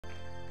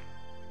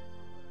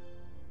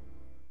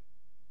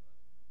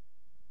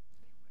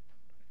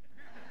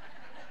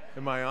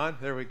Am I on?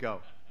 There we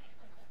go.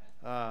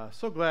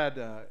 So glad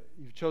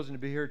you've chosen to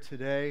be here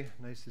today.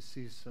 Nice to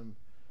see some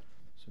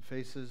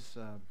faces.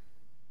 I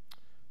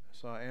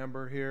saw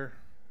Amber here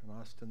and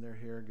Austin, they're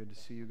here. Good to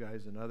see you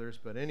guys and others.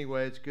 But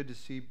anyway, it's good to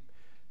see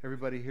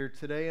everybody here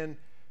today. And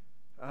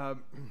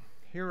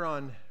here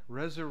on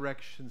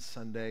Resurrection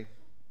Sunday.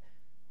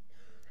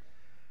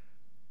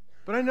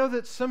 But I know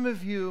that some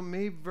of you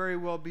may very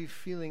well be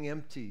feeling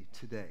empty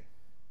today.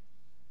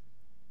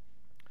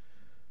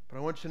 But I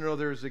want you to know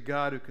there is a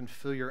God who can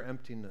fill your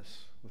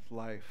emptiness with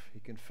life. He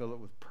can fill it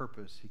with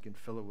purpose. He can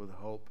fill it with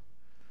hope.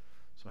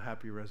 So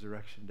happy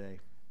Resurrection Day.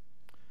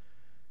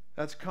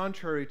 That's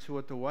contrary to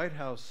what the White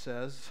House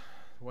says.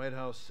 The White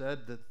House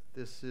said that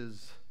this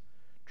is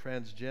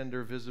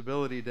Transgender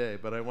Visibility Day,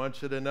 but I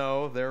want you to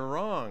know they're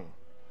wrong.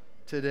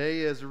 Today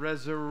is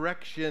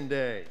Resurrection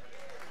Day.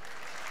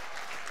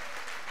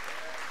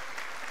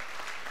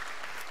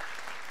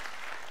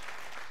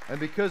 And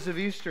because of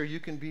Easter,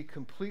 you can be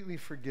completely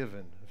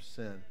forgiven of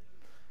sin.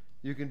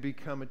 You can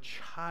become a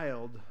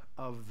child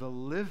of the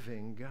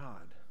living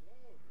God.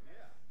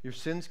 Your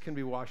sins can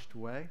be washed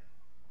away,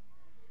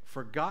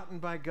 forgotten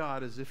by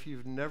God as if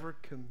you've never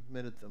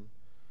committed them.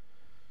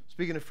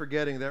 Speaking of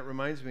forgetting, that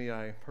reminds me,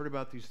 I heard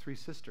about these three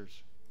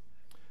sisters.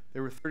 They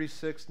were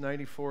 36,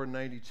 94, and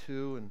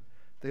 92, and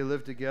they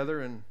lived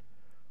together. And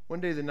one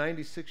day the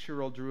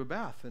 96-year-old drew a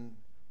bath and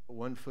put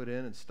one foot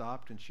in and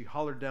stopped, and she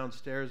hollered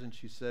downstairs and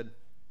she said,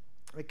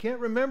 "I can't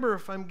remember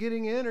if I'm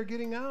getting in or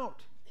getting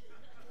out."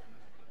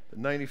 The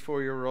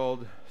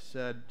 94-year-old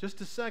said,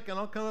 "Just a second,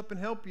 I'll come up and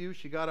help you."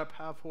 She got up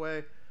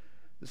halfway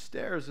the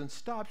stairs and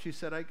stopped. She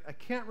said, I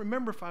can't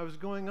remember if I was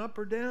going up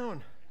or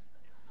down."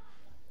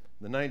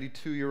 The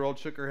 92-year-old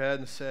shook her head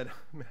and said,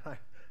 "Man,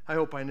 I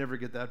hope I never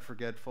get that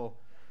forgetful."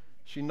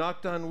 She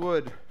knocked on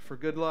wood for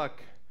good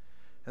luck.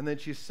 And then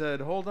she said,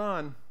 "Hold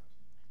on,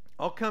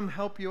 I'll come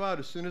help you out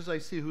as soon as I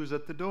see who's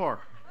at the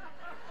door."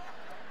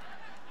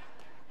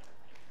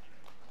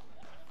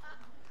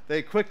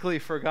 They quickly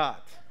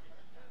forgot.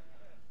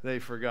 They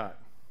forgot.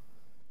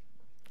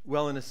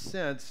 Well, in a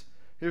sense,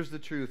 here's the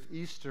truth.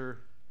 Easter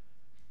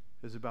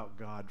is about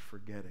God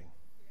forgetting.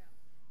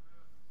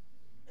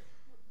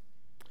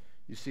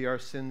 You see, our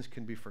sins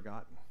can be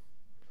forgotten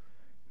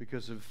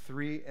because of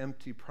three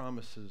empty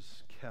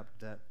promises kept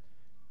that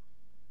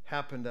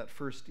happened that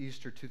first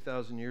Easter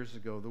 2,000 years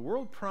ago. The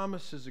world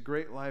promises a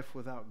great life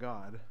without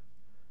God,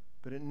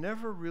 but it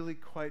never really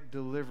quite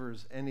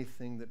delivers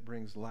anything that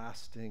brings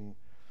lasting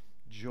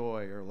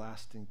joy or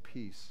lasting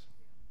peace.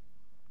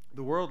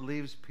 The world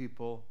leaves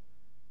people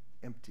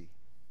empty.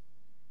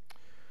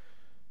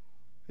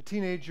 A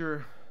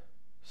teenager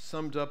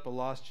summed up a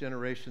lost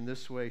generation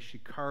this way. She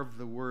carved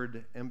the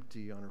word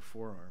empty on her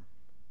forearm.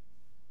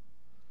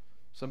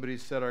 Somebody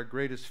said our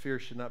greatest fear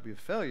should not be of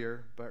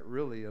failure, but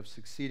really of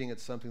succeeding at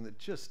something that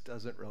just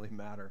doesn't really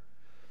matter.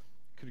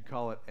 Could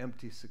call it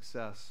empty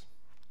success.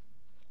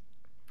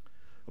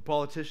 A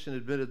politician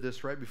admitted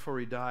this right before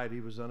he died.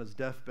 He was on his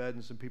deathbed,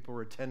 and some people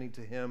were attending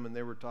to him, and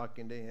they were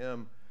talking to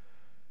him.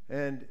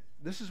 And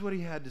this is what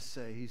he had to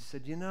say. He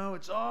said, "You know,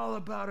 it's all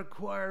about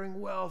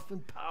acquiring wealth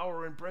and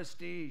power and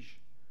prestige."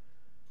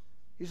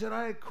 He said,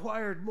 "I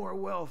acquired more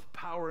wealth,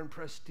 power, and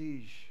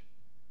prestige,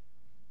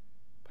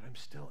 but I'm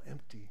still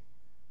empty."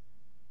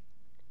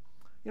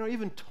 You know,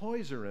 even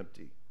toys are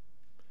empty.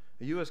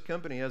 A U.S.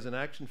 company has an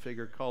action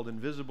figure called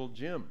Invisible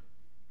Jim.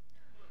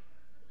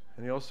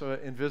 And also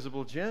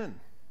Invisible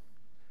Jen.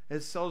 It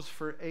sells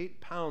for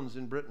 £8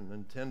 in Britain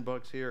and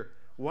 $10 here.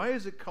 Why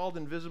is it called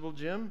Invisible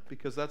Jim?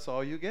 Because that's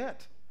all you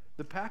get.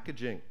 The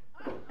packaging.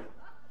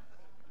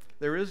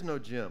 There is no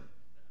Jim.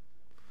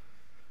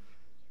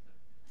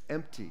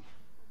 Empty.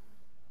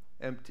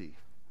 Empty.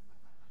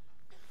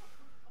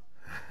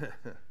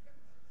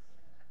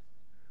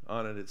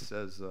 On it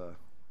says,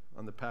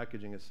 on the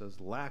packaging it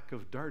says, "Lack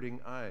of darting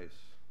eyes.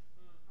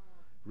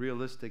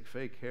 Realistic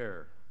fake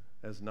hair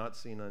as not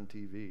seen on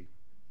TV."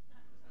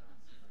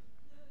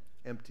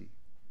 Empty.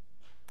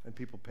 And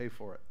people pay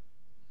for it.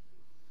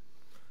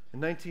 In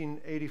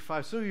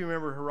 1985, some of you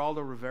remember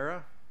Geraldo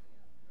Rivera?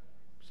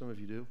 Some of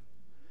you do.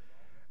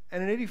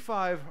 And in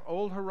 85,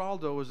 old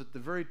Geraldo was at the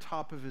very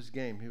top of his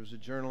game. He was a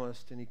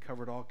journalist, and he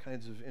covered all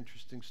kinds of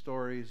interesting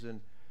stories.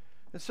 And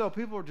so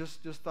people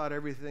just thought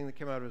everything that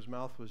came out of his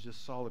mouth was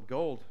just solid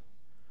gold.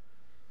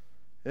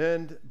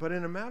 But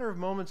in a matter of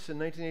moments in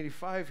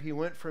 1985, he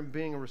went from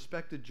being a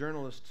respected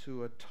journalist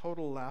to a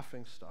total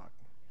laughingstock.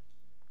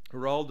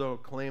 Geraldo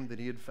claimed that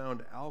he had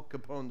found Al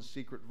Capone's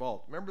secret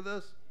vault. Remember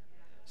this?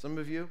 Some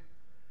of you?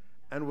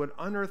 And would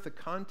unearth the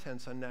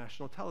contents on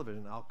national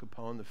television. Al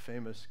Capone, the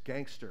famous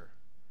gangster.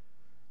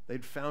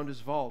 They'd found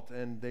his vault,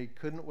 and they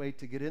couldn't wait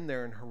to get in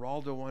there, and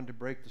Geraldo wanted to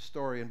break the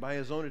story. And by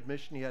his own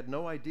admission, he had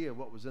no idea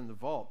what was in the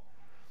vault.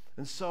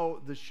 And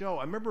so the show,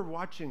 I remember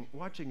watching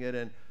it,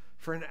 and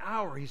for an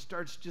hour, he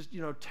starts just,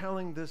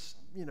 telling this,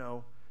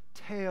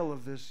 tale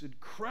of this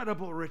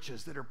incredible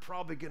riches that are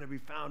probably going to be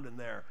found in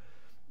there.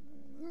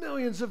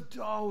 Millions of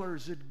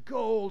dollars and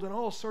gold and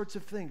all sorts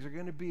of things are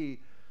going to be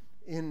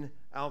in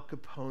Al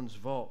Capone's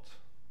vault.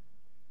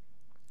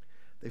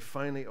 They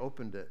finally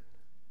opened it,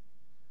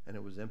 and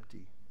it was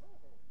empty.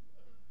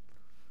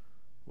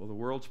 Well, the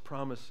world's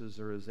promises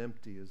are as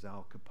empty as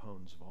Al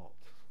Capone's vault.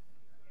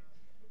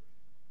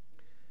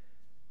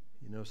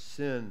 You know,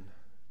 sin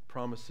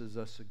promises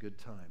us a good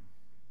time.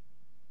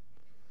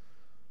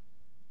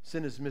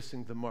 Sin is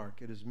missing the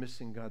mark. It is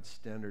missing God's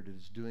standard. It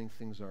is doing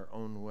things our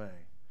own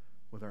way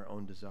with our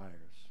own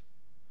desires.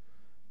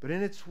 But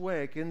in its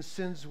wake, in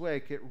sin's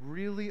wake, it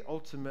really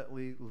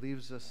ultimately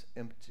leaves us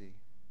empty.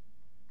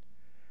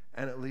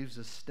 And it leaves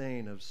a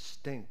stain of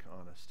stink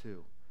on us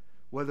too.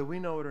 Whether we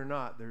know it or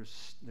not,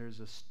 there's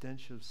a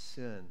stench of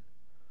sin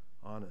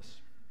on us.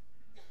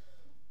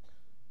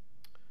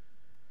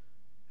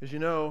 As you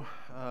know,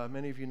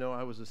 many of you know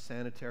I was a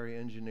sanitary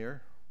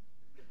engineer.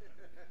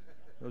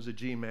 I was a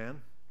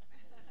G-man.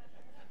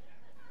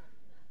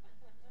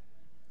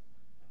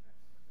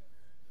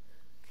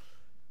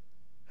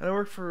 And I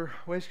worked for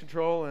Waste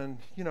Control, and,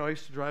 I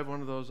used to drive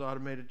one of those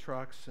automated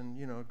trucks and,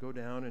 go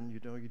down and, you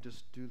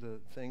just do the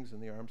things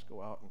and the arms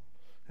go out and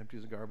empty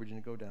the garbage and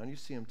you go down. You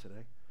see them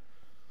today.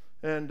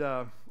 And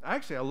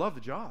actually, I love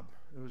the job.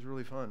 It was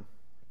really fun.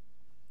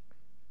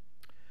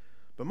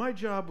 But my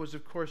job was,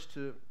 of course,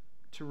 to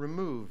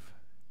remove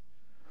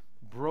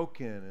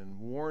broken and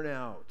worn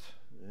out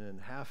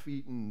and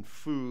half-eaten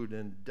food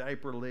and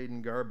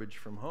diaper-laden garbage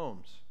from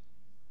homes.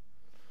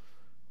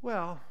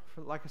 Well,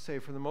 like I say,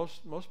 for the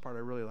most part, I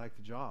really liked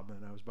the job,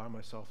 and I was by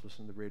myself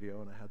listening to the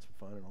radio, and I had some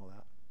fun and all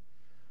that.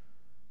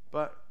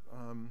 But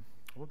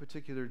one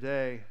particular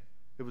day,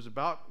 it was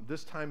about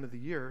this time of the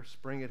year,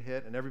 spring had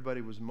hit, and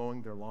everybody was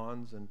mowing their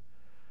lawns, and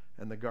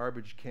the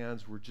garbage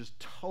cans were just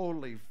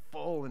totally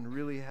full and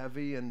really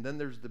heavy, and then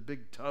there's the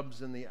big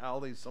tubs in the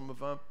alleys, some of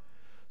them.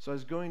 So I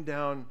was going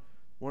down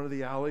one of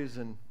the alleys,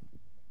 and,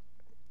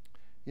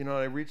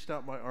 I reached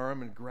out my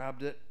arm and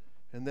grabbed it,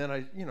 and then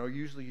I,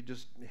 usually you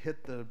just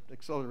hit the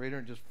accelerator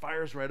and it just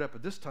fires right up.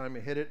 But this time I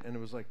hit it, and it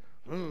was like,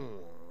 I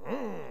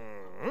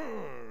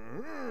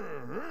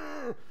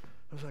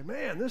was like,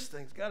 man, this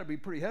thing's got to be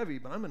pretty heavy,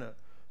 but I'm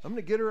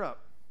gonna get her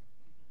up.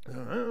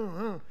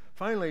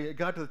 Finally, it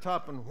got to the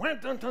top and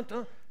went, dun, dun,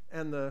 dun,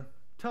 and the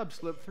tub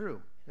slipped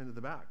through into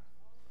the back.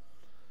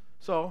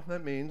 So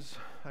that means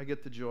I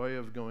get the joy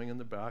of going in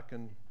the back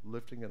and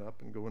lifting it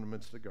up and going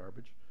amidst the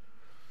garbage.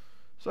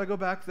 So I go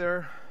back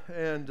there,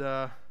 and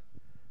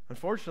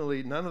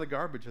unfortunately, none of the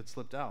garbage had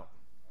slipped out.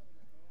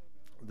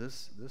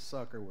 This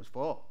sucker was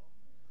full.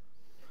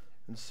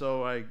 And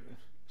so I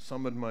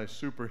summoned my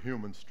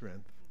superhuman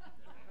strength.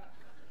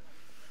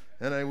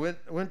 And I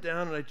went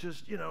down and I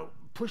just,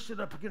 pushed it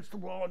up against the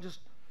wall and just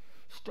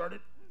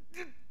started.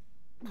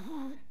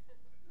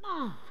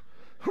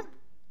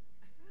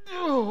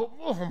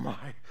 Oh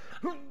my.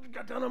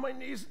 Got down on my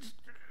knees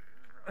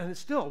and it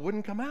still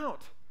wouldn't come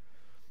out.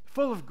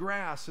 Full of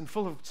grass and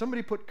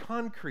somebody put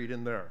concrete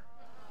in there.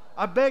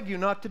 I beg you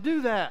not to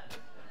do that.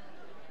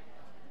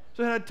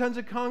 So I had tons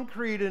of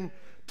concrete and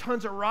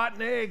tons of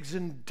rotten eggs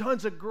and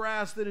tons of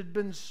grass that had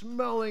been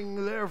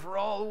smelling there for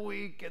all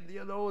week, and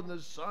and the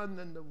sun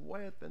and the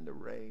wet and the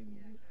rain.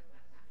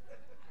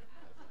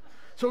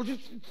 So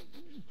just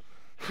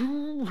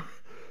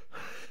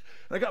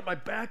I got my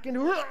back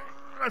into it.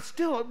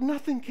 Still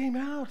nothing came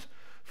out.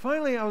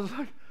 Finally I was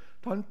like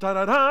dun, dun,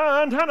 dun,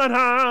 dun, dun, dun,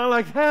 dun,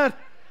 like that.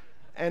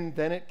 And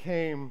then it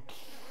came.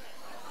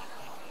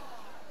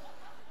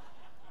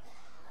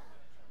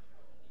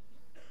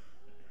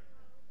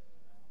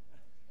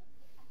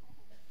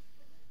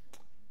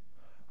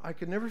 I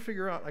could never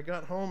figure out. I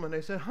got home and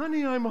they said,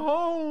 honey, I'm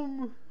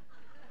home.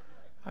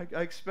 I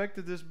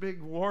expected this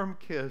big warm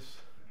kiss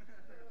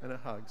and a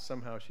hug.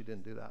 Somehow she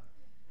didn't do that.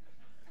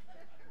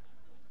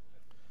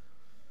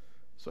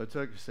 So I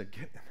said,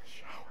 get in the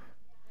shower.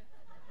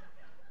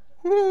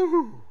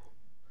 Woo!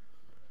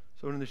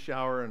 So I went in the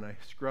shower and I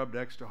scrubbed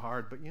extra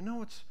hard. But you know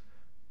what's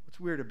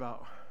weird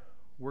about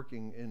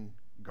working in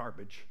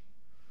garbage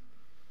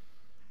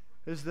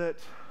is that,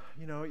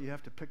 you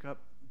have to pick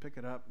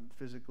it up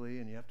physically,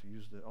 and you have to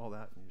use all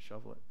that, and you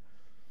shovel it.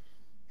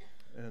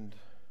 And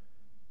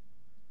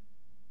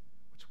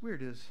what's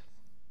weird is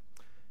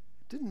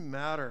it didn't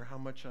matter how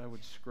much I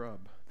would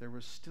scrub. There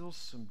was still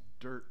some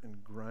dirt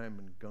and grime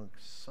and gunk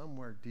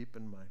somewhere deep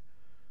in my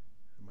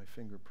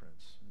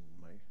fingerprints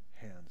and my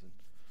hands, and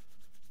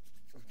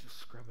I would just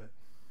scrub it.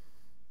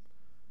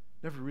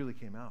 Never really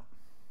came out,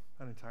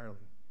 not entirely.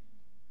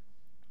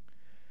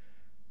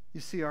 You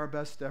see, our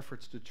best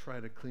efforts to try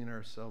to clean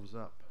ourselves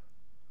up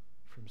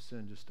from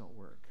sin just don't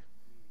work.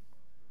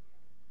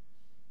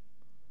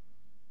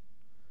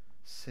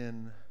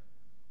 Sin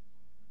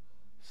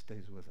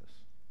stays with us.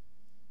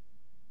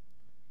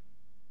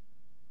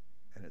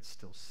 And it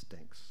still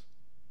stinks.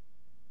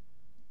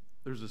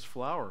 There's this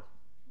flower.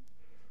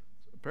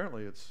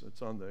 Apparently it's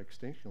on the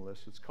extinction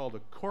list. It's called a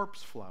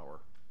corpse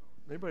flower.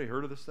 Anybody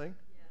heard of this thing?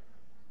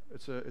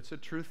 Yes. It's a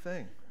true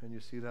thing. And you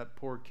see that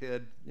poor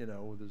kid,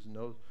 with his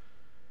nose.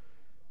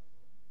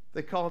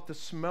 They call it the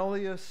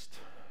smelliest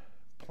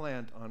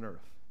plant on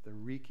earth, the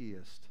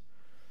reekiest.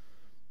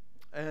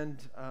 And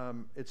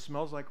it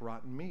smells like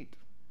rotten meat.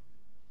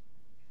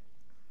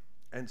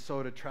 And so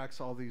it attracts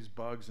all these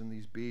bugs and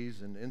these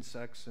bees and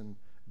insects and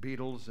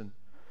beetles, and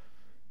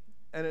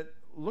it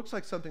looks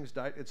like something's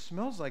died. It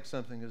smells like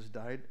something has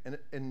died.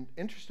 And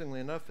interestingly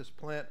enough, this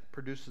plant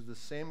produces the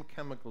same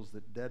chemicals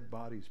that dead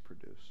bodies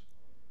produce.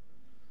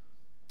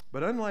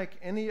 But unlike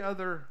any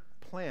other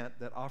plant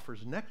that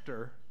offers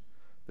nectar,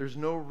 there's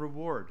no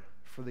reward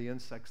for the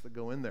insects that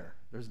go in there.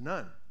 There's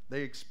none.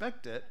 They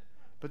expect it,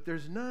 but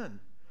there's none.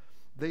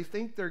 They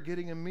think they're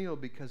getting a meal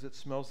because it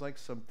smells like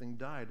something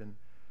died. And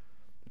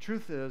the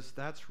truth is,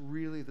 that's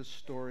really the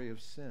story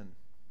of sin.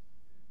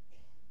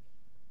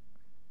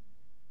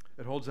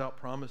 It holds out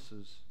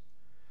promises,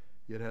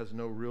 yet has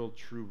no real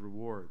true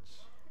rewards.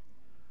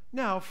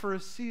 Now, for a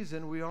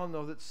season, we all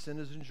know that sin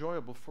is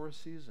enjoyable for a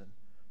season,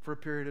 for a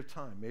period of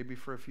time, maybe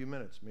for a few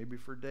minutes, maybe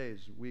for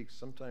days, weeks,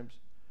 sometimes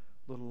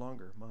a little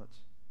longer, months.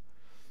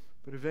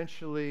 But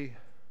eventually,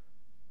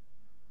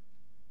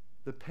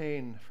 the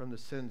pain from the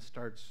sin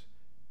starts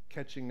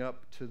catching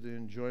up to the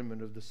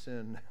enjoyment of the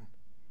sin,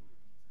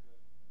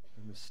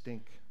 and the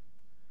stink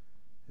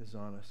is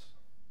on us.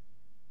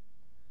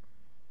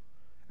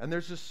 And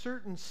there's a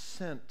certain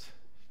scent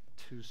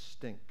to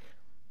stink,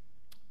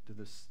 to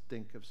the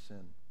stink of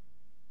sin.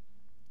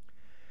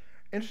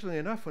 Interestingly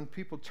enough, when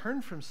people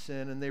turn from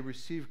sin and they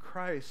receive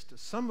Christ,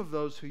 some of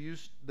those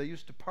they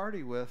used to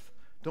party with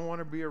don't want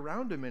to be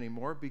around him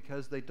anymore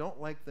because they don't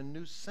like the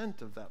new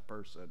scent of that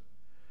person.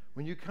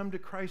 When you come to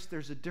Christ,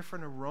 there's a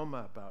different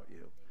aroma about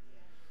you.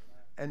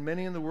 And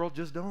many in the world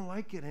just don't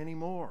like it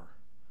anymore.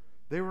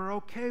 They were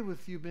okay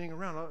with you being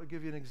around. I'll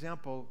give you an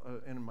example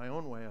in my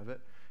own way of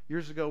it.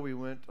 Years ago, we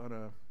went on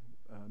a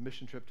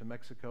mission trip to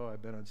Mexico.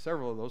 I've been on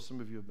several of those. Some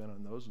of you have been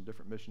on those and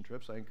different mission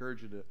trips. I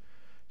encourage you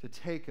to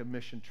take a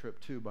mission trip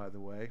too, by the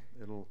way.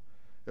 It'll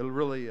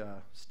really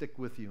stick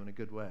with you in a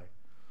good way.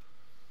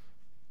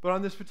 But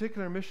on this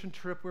particular mission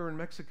trip, we were in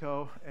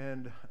Mexico,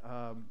 and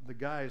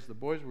the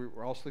boys, we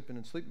were all sleeping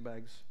in sleeping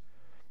bags,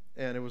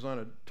 and it was on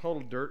a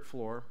total dirt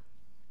floor.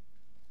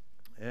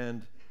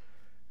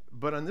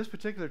 But on this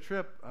particular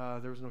trip,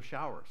 there was no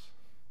showers,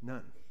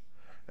 none.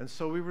 And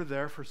so we were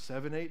there for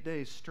 7-8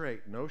 days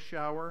straight. No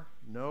shower,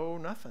 no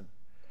nothing.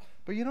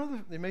 But you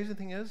know, the amazing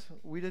thing is,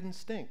 we didn't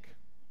stink.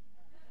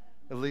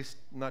 At least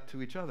not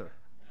to each other.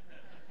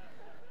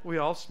 We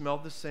all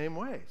smelled the same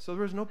way. So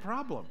there was no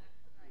problem.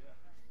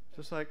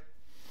 Just like,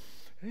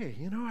 hey,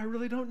 you know, I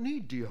really don't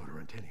need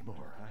deodorant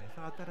anymore. I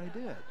thought that I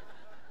did.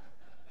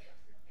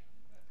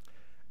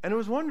 And it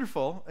was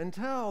wonderful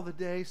until the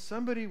day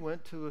somebody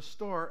went to a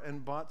store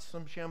and bought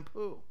some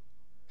shampoo.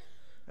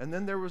 And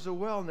then there was a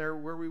well there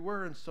where we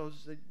were, and so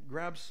they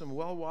grabbed some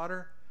well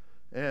water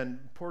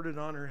and poured it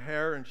on her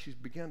hair, and she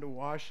began to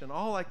wash, and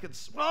all I could,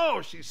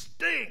 she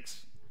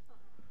stinks.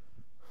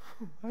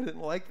 I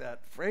didn't like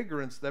that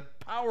fragrance, that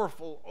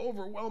powerful,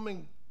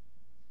 overwhelming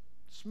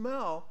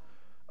smell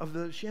of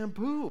the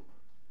shampoo.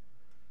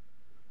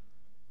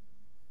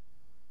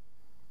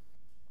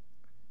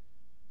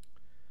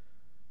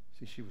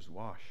 See, she was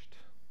washed.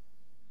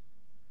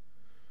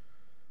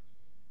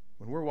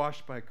 When we're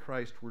washed by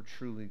Christ, we're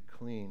truly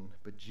clean.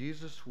 But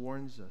Jesus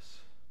warns us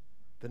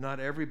that not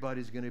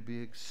everybody's going to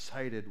be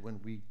excited when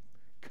we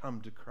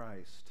come to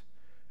Christ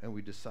and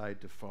we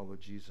decide to follow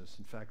Jesus.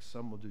 In fact,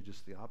 some will do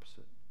just the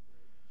opposite.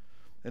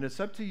 And it's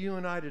up to you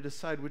and I to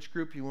decide which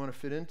group you want to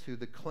fit into,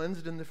 the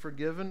cleansed and the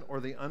forgiven or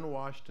the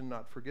unwashed and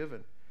not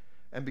forgiven.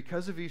 And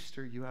because of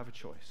Easter, you have a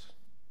choice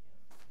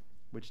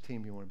which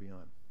team you want to be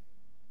on.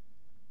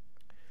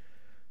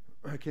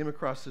 I came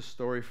across this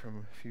story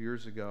from a few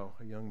years ago.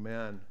 A young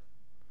man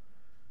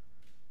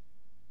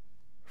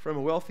from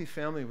a wealthy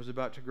family was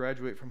about to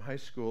graduate from high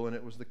school, and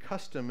it was the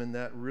custom in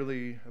that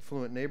really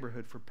affluent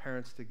neighborhood for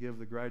parents to give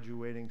the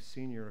graduating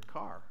senior a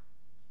car.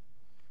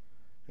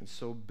 And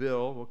so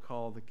Bill, we'll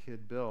call the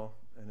kid Bill,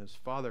 and his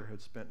father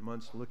had spent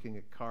months looking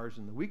at cars,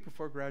 and the week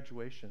before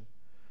graduation,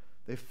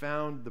 they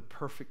found the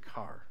perfect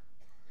car.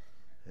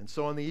 And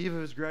so on the eve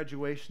of his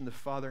graduation, the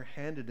father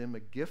handed him a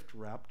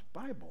gift-wrapped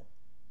Bible.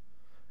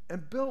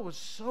 And Bill was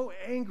so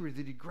angry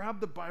that he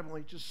grabbed the Bible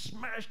and he just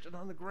smashed it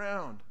on the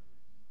ground.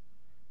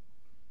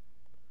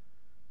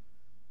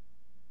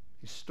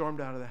 He stormed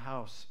out of the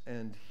house,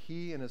 and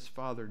he and his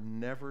father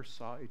never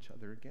saw each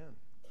other again.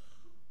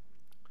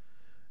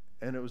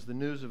 And it was the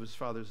news of his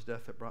father's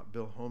death that brought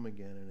Bill home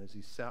again. And as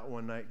he sat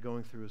one night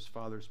going through his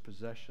father's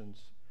possessions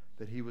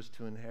that he was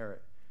to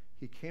inherit,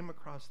 he came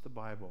across the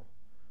Bible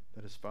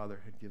that his father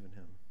had given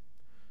him.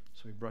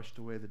 So he brushed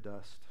away the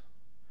dust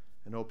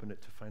and opened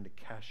it to find a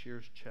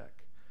cashier's check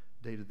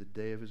dated the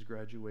day of his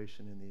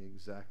graduation in the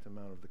exact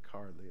amount of the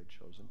car they had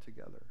chosen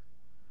together.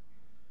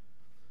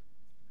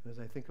 And as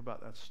I think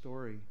about that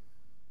story,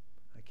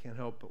 I can't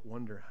help but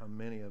wonder how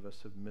many of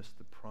us have missed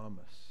the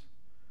promise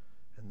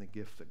and the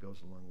gift that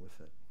goes along with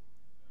it.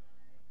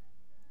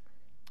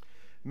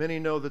 Many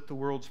know that the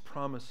world's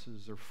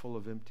promises are full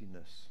of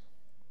emptiness.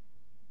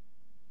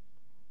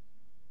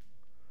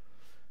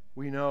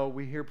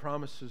 We hear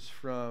promises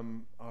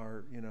from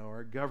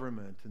our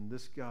government and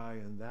this guy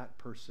and that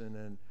person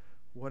and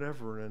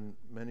whatever, and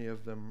many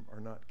of them are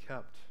not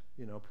kept.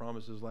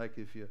 Promises like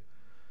if you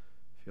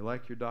If you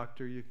like your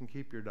doctor, you can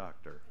keep your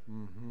doctor.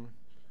 Mm-hmm.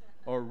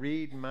 Or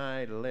read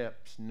my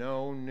lips,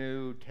 no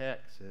new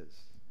taxes.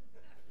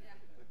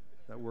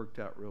 That worked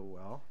out real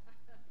well.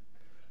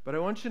 But I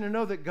want you to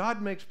know that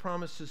God makes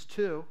promises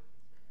too.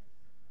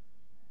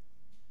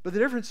 But the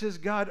difference is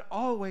God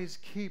always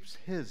keeps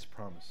his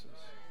promises.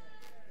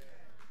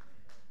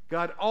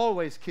 God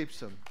always keeps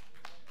them.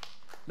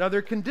 Now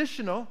they're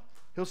conditional.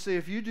 He'll say,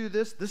 if you do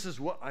this, this is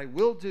what I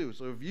will do.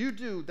 So if you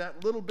do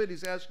that little bit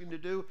he's asking to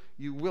do,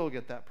 you will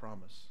get that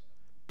promise.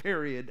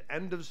 Period.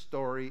 End of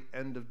story.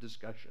 End of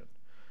discussion.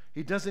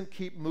 He doesn't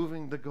keep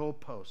moving the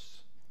goalposts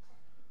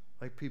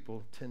like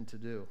people tend to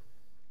do.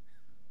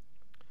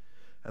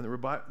 And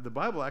the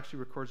Bible actually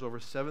records over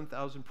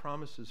 7,000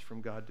 promises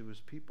from God to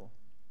his people.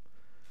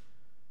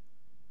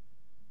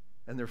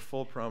 And they're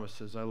full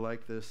promises. I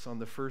like this. On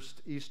the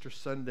first Easter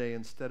Sunday,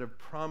 instead of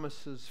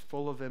promises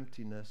full of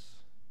emptiness,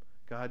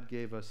 God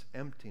gave us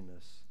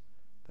emptiness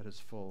that is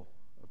full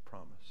of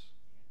promise.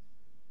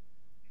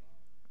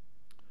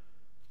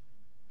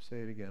 Say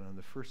it again. On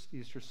the first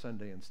Easter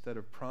Sunday, instead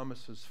of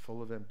promises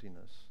full of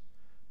emptiness,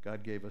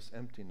 God gave us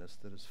emptiness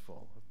that is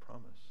full of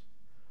promise.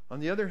 On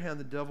the other hand,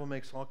 the devil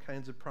makes all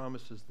kinds of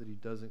promises that he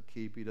doesn't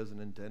keep. He doesn't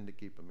intend to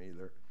keep them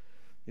either.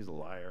 He's a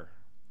liar.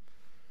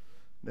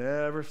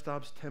 Never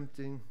stops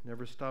tempting,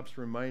 never stops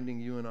reminding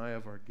you and I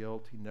of our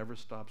guilt. He never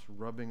stops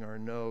rubbing our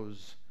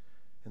nose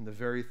in the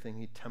very thing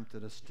he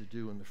tempted us to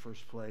do in the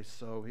first place.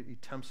 So he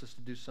tempts us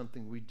to do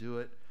something, we do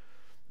it,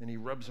 and he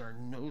rubs our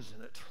nose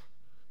in it.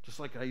 Just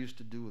like I used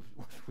to do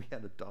if we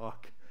had a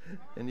dog.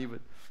 And he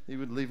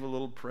would leave a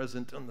little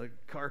present on the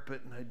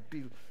carpet, and I'd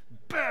be,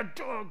 bad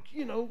dog,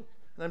 you know.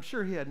 And I'm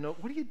sure he had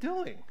what are you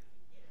doing?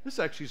 This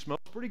actually smells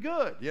pretty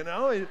good, you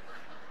know.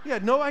 He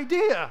had no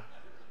idea.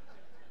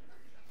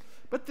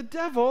 But the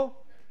devil,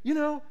 you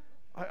know,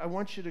 I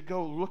want you to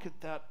go look at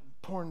that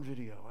porn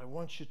video. I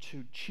want you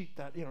to cheat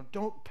that, you know,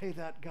 don't pay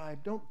that guy.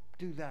 Don't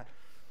do that.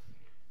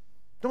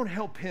 Don't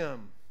help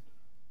him.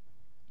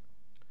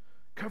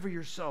 Cover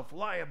yourself.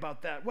 Lie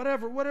about that.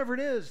 Whatever it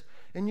is.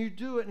 And you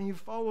do it and you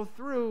follow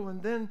through.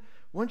 And then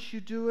once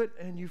you do it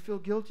and you feel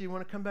guilty, you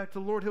want to come back to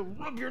the Lord, he'll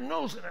rub your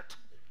nose in it.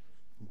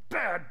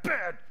 Bad.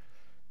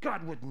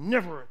 God would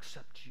never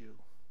accept you.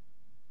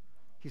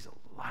 He's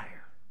a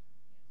liar.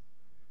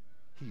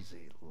 He's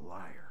a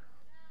liar.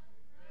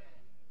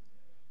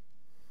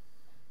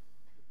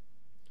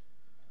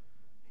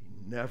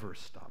 He never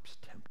stops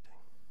tempting.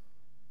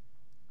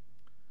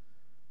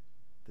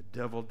 The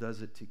devil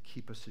does it to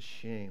keep us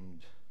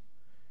ashamed.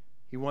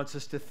 He wants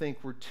us to think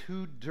we're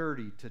too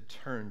dirty to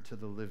turn to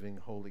the living,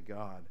 holy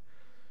God.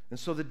 And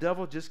so the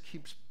devil just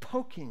keeps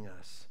poking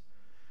us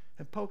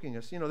and poking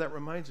us. You know, that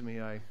reminds me,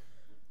 I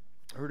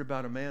heard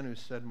about a man who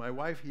said, my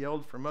wife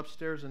yelled from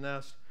upstairs and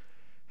asked,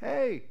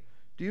 hey,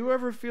 do you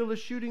ever feel a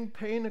shooting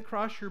pain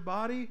across your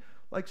body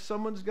like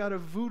someone's got a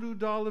voodoo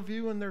doll of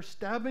you and they're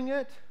stabbing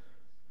it?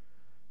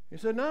 He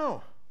said,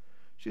 no.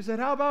 She said,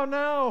 how about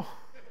now?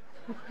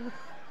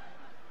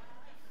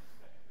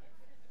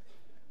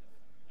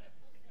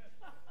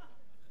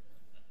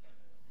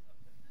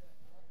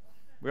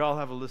 We all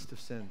have a list of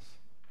sins.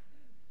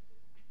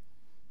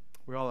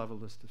 We all have a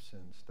list of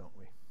sins, don't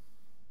we?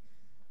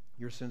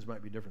 Your sins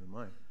might be different than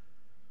mine.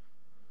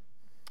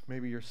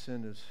 Maybe your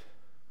sin is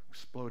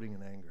exploding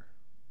in anger.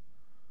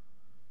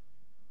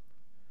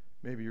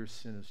 Maybe your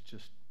sin is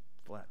just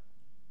flat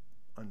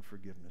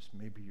unforgiveness.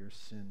 Maybe your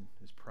sin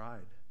is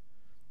pride.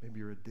 Maybe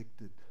you're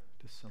addicted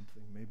to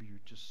something. Maybe you're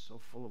just so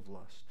full of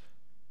lust.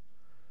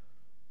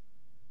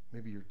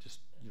 Maybe you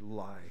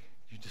lie.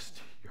 You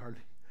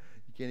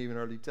can't even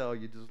hardly tell.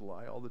 You just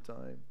lie all the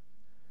time.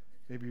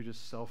 Maybe you're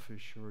just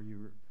selfish, or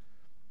you're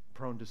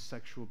prone to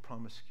sexual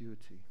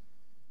promiscuity.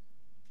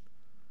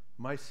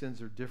 My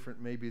sins are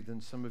different maybe than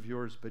some of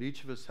yours, but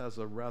each of us has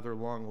a rather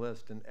long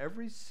list, and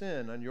every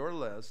sin on your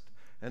list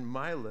and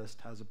my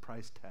list has a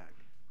price tag.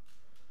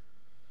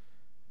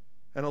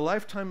 And a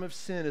lifetime of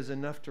sin is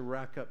enough to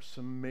rack up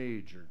some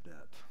major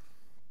debt.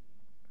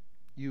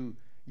 You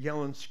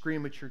yell and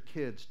scream at your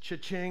kids,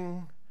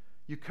 cha-ching.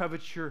 You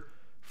covet your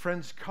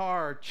friend's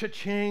car,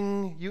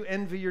 cha-ching. You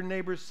envy your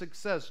neighbor's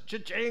success,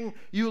 cha-ching.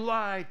 You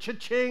lie,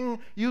 cha-ching.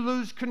 You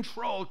lose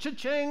control,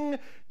 cha-ching.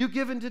 You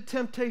give into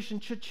temptation,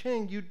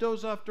 cha-ching. You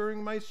doze off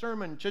during my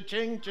sermon,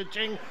 cha-ching,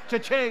 cha-ching,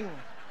 cha-ching.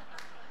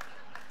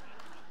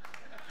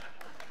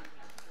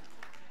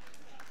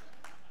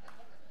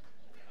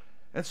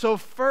 And so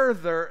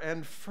further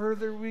and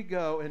further we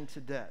go into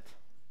debt.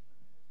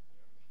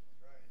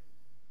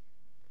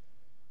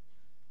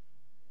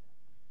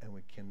 And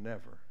we can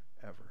never,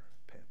 ever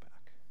pay it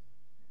back.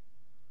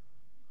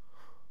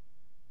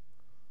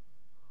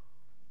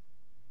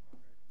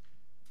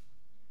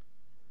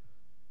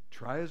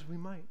 Try as we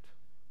might.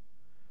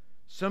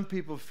 Some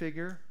people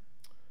figure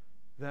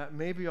that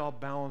maybe I'll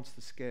balance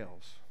the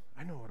scales.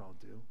 I know what I'll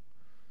do.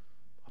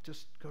 I'll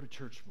just go to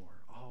church more.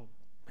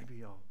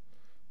 Maybe I'll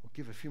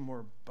give a few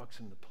more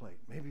bucks in the plate.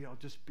 Maybe I'll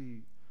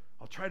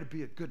try to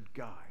be a good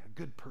guy, a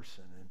good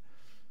person. And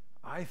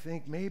I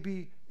think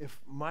maybe if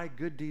my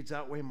good deeds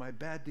outweigh my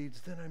bad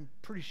deeds, then I'm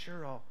pretty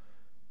sure I'll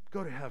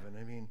go to heaven.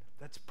 I mean,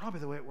 that's probably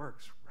the way it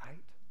works,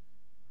 right?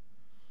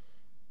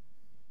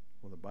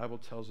 Well, the Bible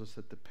tells us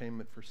that the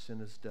payment for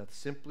sin is death.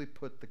 Simply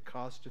put, the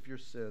cost of your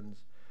sins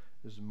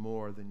is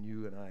more than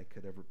you and I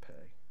could ever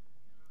pay.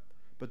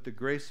 But the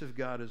grace of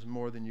God is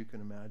more than you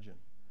can imagine.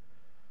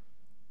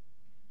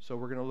 So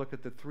we're going to look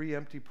at the three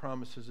empty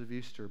promises of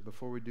Easter.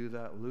 Before we do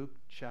that, Luke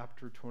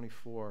chapter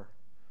 24,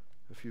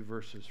 a few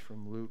verses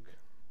from Luke.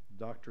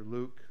 Dr.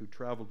 Luke, who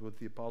traveled with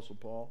the Apostle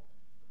Paul,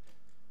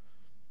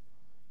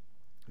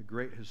 a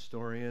great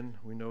historian.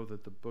 We know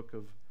that the book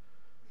of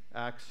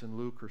Acts and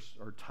Luke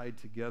are tied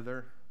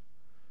together.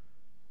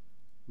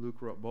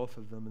 Luke wrote both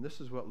of them, and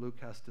this is what Luke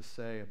has to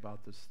say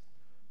about this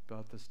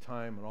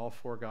time. And all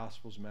four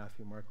Gospels,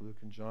 Matthew, Mark, Luke,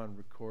 and John,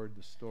 record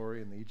the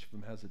story, and each of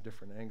them has a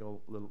different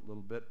angle,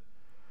 little bit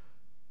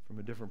from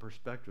a different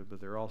perspective,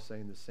 but they're all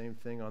saying the same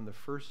thing. On the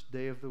first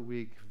day of the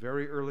week,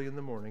 very early in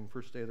the morning,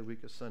 first day of the week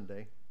is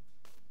Sunday.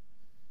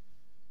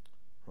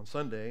 On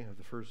Sunday of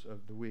the first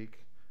of the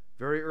week,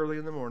 very early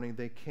in the morning,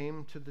 they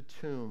came to the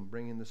tomb,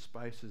 bringing the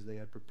spices they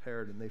had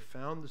prepared, and they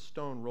found the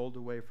stone rolled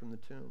away from the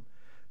tomb.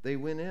 They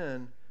went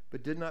in,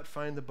 but did not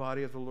find the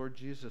body of the Lord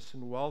Jesus.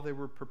 And while they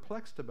were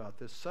perplexed about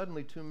this,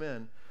 suddenly two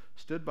men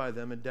stood by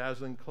them in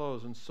dazzling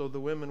clothes, and so the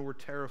women were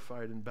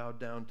terrified and bowed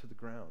down to the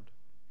ground.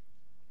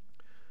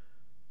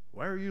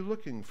 "Why are you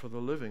looking for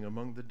the living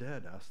among the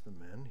dead?" asked the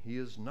men. "He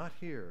is not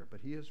here,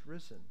 but he has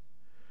risen.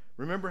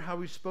 Remember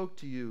how he spoke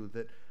to you,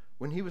 that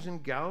when he was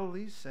in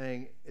Galilee,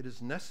 saying, 'It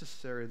is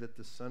necessary that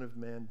the Son of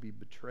Man be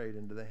betrayed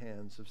into the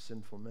hands of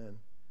sinful men,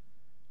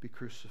 be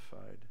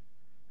crucified,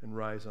 and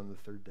rise on the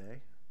third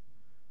day?'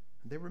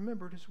 And they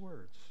remembered his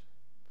words.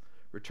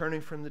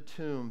 Returning from the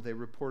tomb, they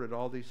reported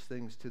all these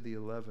things to the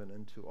 11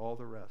 and to all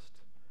the rest.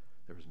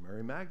 There was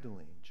Mary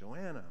Magdalene,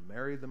 Joanna,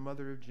 Mary the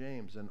mother of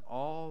James, and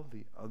all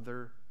the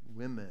other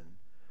women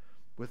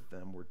with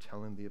them were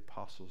telling the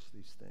apostles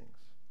these things.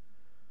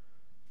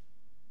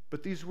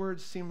 But these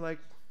words seemed like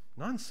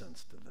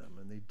nonsense to them,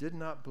 and they did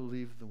not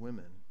believe the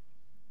women.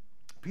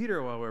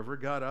 Peter, however,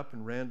 got up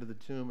and ran to the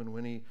tomb, and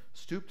when he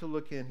stooped to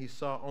look in, he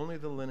saw only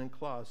the linen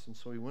cloths, and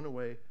so he went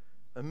away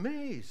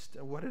amazed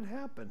at what had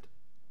happened.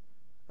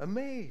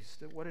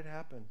 Amazed at what had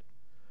happened.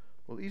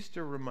 Well,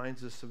 Easter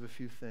reminds us of a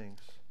few things,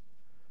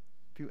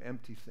 a few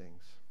empty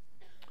things.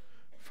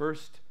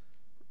 First,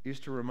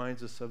 Easter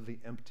reminds us of the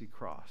empty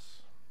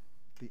cross.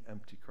 The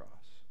empty cross.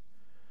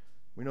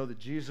 We know that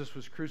Jesus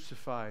was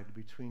crucified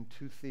between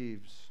two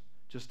thieves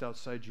just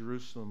outside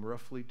Jerusalem,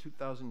 roughly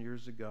 2,000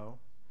 years ago.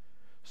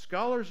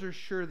 Scholars are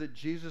sure that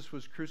Jesus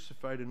was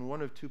crucified in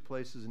one of two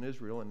places in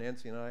Israel, and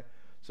Nancy and I,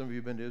 some of you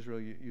have been to Israel,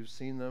 you've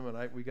seen them,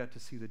 and we got to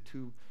see the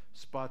two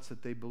spots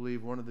that they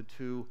believe. One of the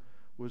two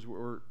was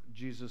where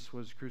Jesus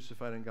was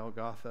crucified in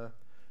Golgotha,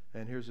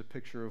 and here's a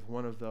picture of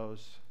one of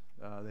those.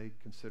 They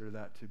consider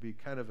that to be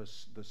kind of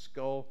the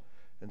skull,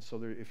 and so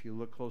there, if you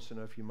look close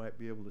enough, you might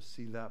be able to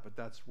see that, but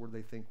that's where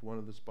they think one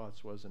of the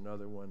spots was.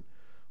 Another one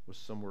was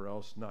somewhere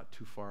else, not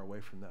too far away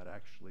from that,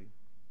 actually.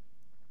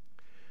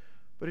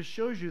 But it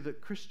shows you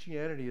that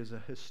Christianity is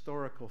a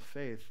historical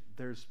faith.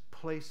 There's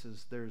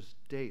places, there's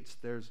dates,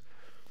 there's,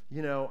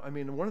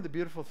 one of the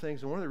beautiful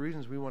things, and one of the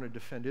reasons we want to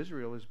defend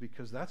Israel is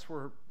because that's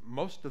where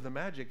most of the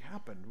magic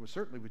happened, was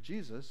certainly with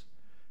Jesus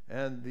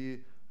and the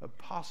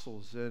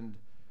apostles and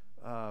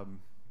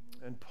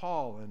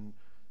Paul and,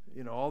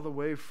 all the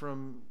way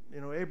from,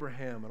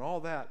 Abraham and all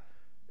that.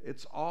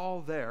 It's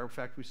all there. In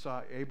fact, we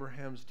saw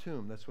Abraham's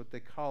tomb. That's what they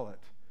call it.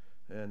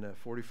 And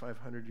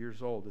 4,500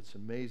 years old. It's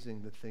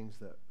amazing the things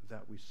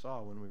that we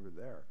saw when we were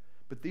there.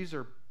 But these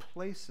are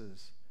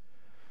places.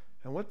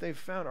 And what they've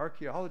found,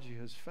 archaeology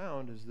has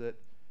found, is that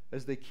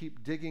as they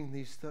keep digging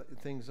these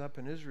things up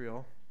in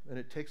Israel, and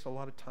it takes a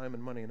lot of time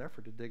and money and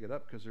effort to dig it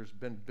up because there's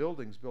been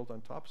buildings built on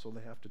top, so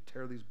they have to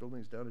tear these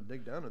buildings down and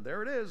dig down. And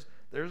there it is.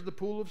 There's the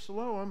pool of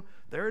Siloam.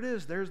 There it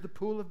is. There's the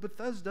pool of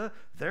Bethesda.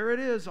 There it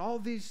is. All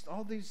these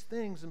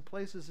things and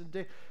places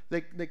and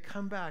they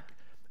come back.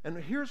 And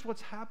here's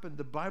what's happened.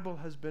 The Bible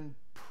has been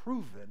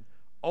proven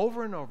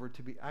over and over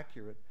to be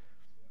accurate,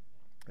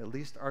 at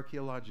least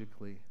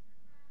archaeologically,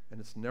 and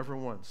it's never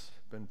once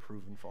been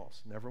proven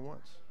false. Never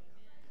once.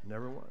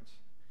 Never once.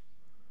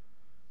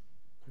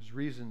 There's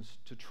reasons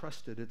to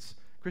trust it.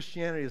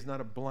 Christianity is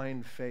not a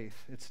blind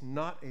faith. It's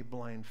not a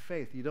blind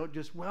faith. You don't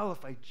just,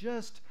 if I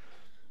just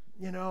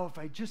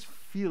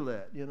feel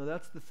it,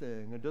 that's the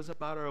thing. It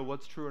doesn't matter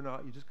what's true or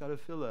not. You just got to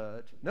feel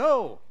it.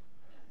 No.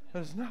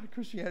 It's not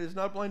Christianity. It's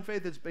not blind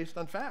faith. It's based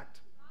on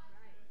fact.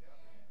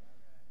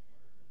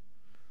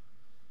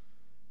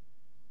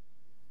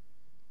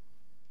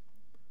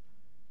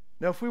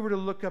 Now, if we were to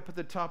look up at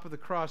the top of the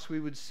cross, we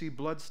would see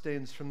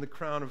bloodstains from the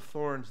crown of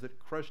thorns that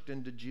crushed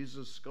into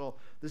Jesus' skull.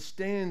 The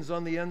stains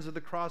on the ends of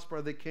the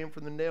crossbar, they came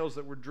from the nails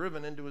that were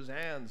driven into his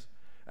hands.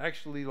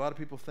 Actually, a lot of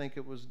people think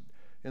it was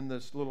in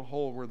this little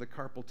hole where the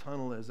carpal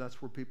tunnel is.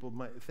 That's where people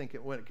might think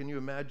it went. Can you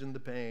imagine the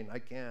pain? I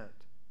can't.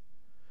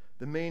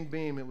 The main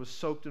beam, it was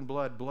soaked in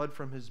blood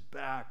from his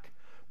back,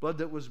 blood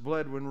that was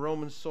bled when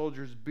Roman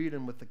soldiers beat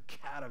him with the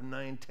cat of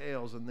nine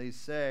tails, and they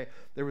say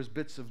there was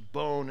bits of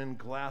bone and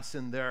glass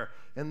in there,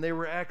 and they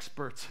were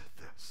experts at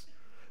this.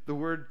 The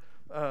word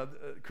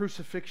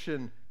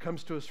crucifixion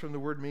comes to us from the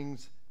word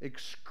means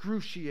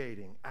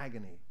excruciating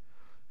agony.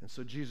 And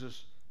so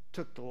Jesus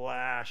took the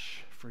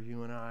lash for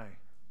you and I.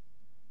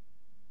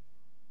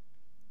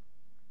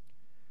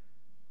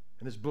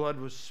 And his blood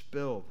was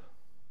spilled.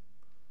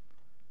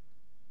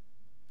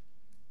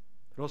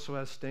 It also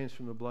has stains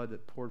from the blood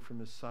that poured from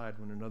his side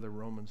when another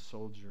Roman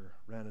soldier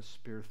ran a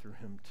spear through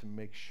him to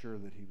make sure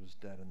that he was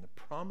dead. And the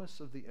promise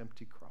of the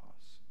empty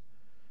cross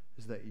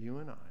is that you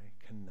and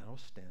I can now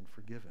stand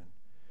forgiven,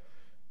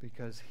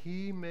 because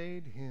he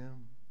made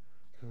him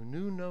who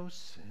knew no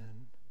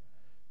sin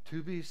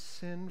to be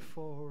sin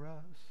for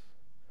us,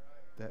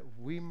 that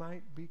we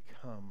might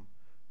become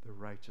the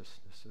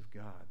righteousness of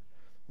God.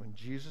 When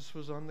Jesus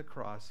was on the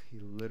cross, he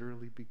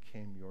literally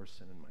became your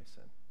sin and my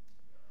sin.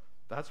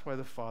 That's why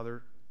the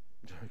Father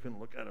couldn't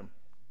look at him.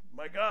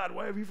 My God,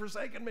 why have you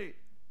forsaken me?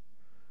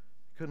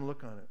 He couldn't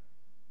look on it.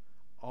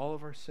 All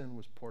of our sin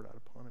was poured out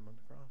upon him on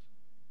the cross.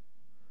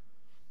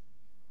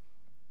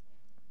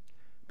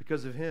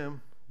 Because of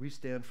him, we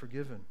stand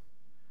forgiven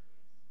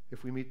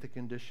if we meet the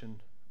condition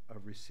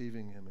of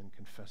receiving him and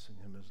confessing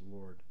him as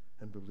Lord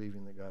and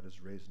believing that God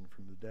has raised him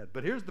from the dead.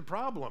 But here's the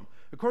problem.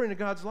 According to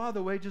God's law,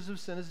 the wages of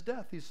sin is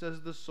death. He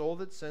says the soul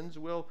that sins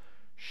will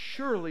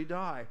surely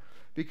die.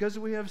 Because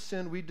we have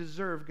sinned, we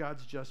deserve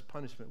God's just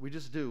punishment. We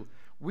just do.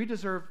 We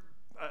deserve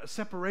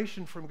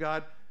separation from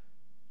God.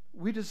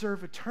 We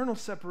deserve eternal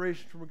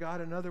separation from God.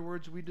 In other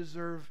words, we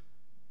deserve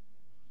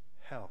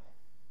hell.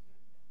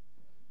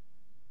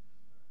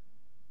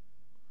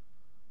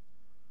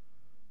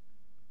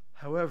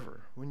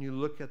 However, when you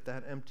look at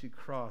that empty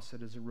cross,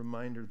 it is a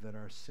reminder that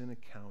our sin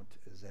account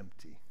is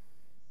empty.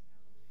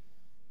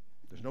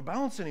 There's no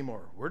balance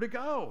anymore. Where'd it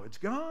go? It's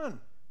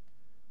gone.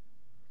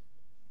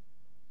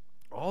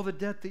 All the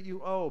debt that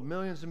you owe,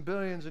 millions and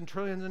billions and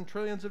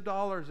trillions of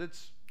dollars,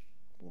 it's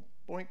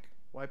boink,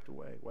 wiped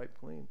away, wiped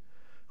clean.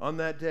 On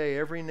that day,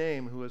 every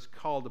name who is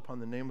called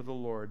upon the name of the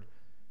Lord,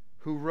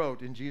 who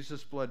wrote in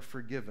Jesus' blood,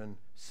 forgiven,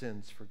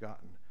 sins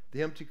forgotten.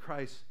 The empty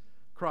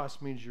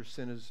cross means your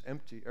sin is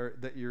empty, or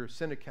that your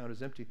sin account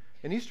is empty.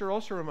 And Easter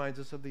also reminds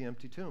us of the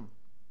empty tomb.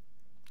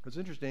 It's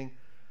interesting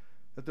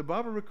that the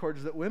Bible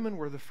records that women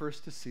were the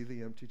first to see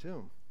the empty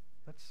tomb.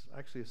 That's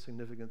actually a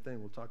significant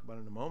thing. We'll talk about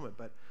it in a moment.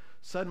 But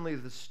suddenly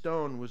the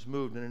stone was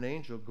moved, and an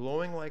angel,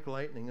 glowing like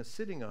lightning, is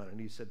sitting on it. And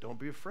he said, "Don't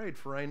be afraid,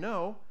 for I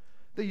know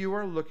that you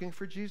are looking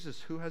for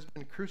Jesus, who has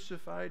been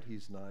crucified.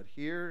 He's not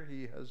here.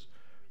 He has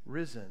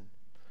risen."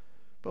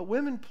 But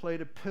women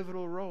played a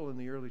pivotal role in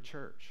the early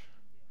church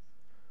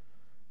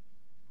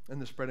in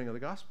the spreading of the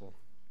gospel.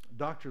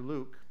 Dr.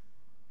 Luke,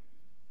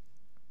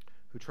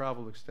 who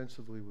traveled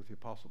extensively with the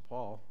Apostle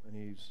Paul, and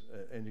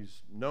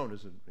he's known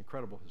as an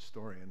incredible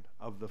historian.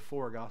 Of the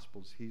four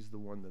Gospels, he's the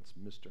one that's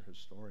Mr.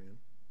 Historian.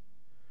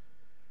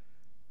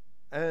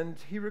 And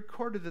he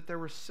recorded that there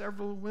were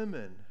several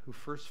women who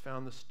first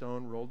found the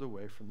stone rolled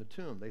away from the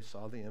tomb. They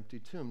saw the empty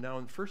tomb. Now,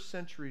 in first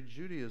century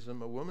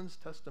Judaism, a woman's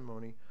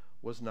testimony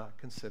was not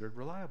considered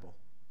reliable.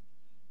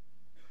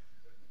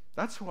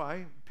 That's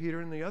why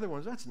Peter and the other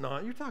ones,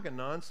 you're talking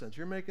nonsense.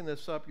 You're making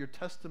this up. Your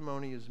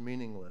testimony is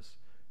meaningless.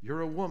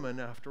 You're a woman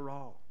after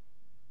all.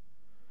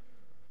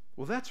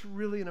 Well, that's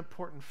really an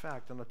important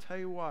fact, and I'll tell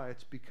you why.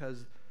 It's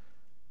because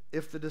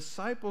if the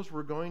disciples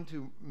were going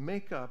to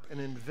make up and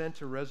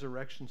invent a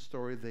resurrection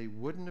story, they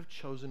wouldn't have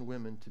chosen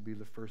women to be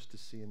the first to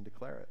see and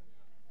declare it.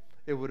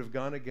 It would have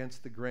gone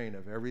against the grain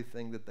of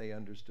everything that they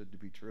understood to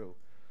be true.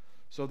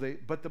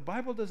 But the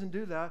Bible doesn't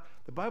do that.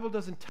 The Bible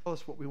doesn't tell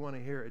us what we want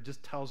to hear. It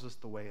just tells us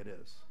the way it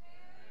is.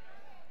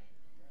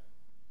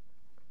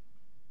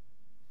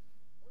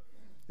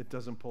 It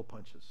doesn't pull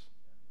punches.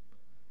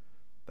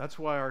 That's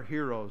why our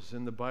heroes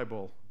in the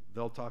Bible,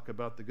 they'll talk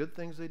about the good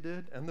things they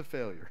did and the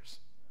failures.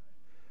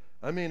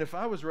 I mean, if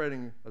I was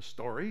writing a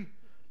story,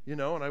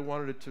 and I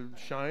wanted it to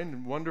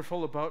shine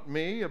wonderful about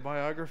me, a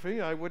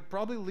biography, I would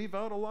probably leave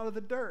out a lot of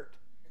the dirt.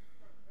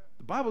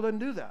 The Bible doesn't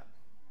do that.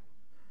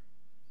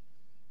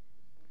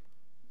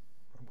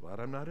 I'm glad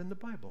I'm not in the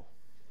Bible.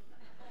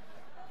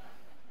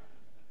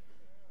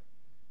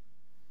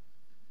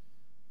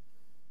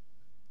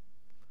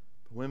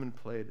 Women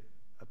played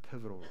a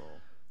pivotal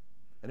role.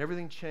 And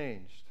everything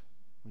changed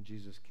when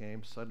Jesus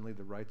came. Suddenly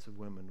the rights of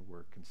women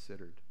were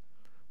considered.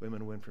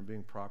 Women went from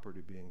being proper to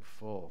being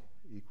full,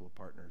 equal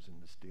partners in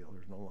this deal.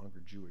 There's no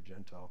longer Jew or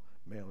Gentile,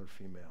 male or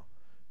female,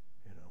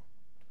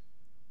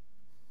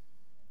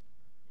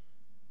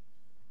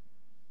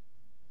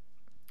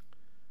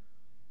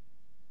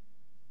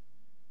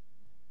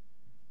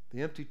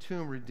 The empty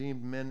tomb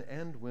redeemed men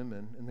and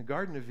women. In the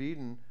Garden of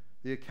Eden,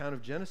 the account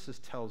of Genesis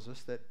tells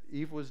us that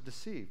Eve was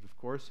deceived, of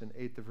course, and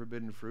ate the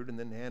forbidden fruit and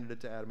then handed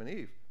it to Adam and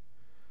Eve.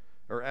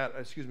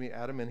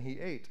 Adam and he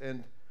ate.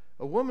 And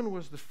a woman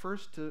was the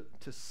first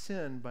to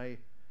sin by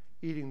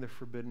eating the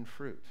forbidden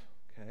fruit.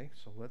 Okay,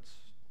 so let's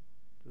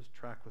just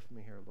track with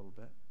me here a little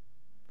bit.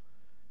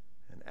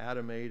 And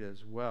Adam ate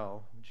as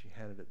well when she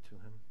handed it to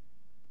him.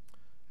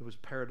 It was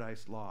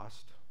paradise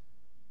lost.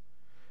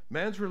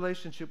 Man's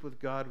relationship with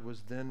God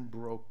was then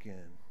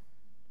broken.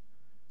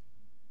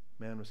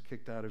 Man was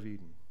kicked out of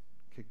Eden,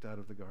 kicked out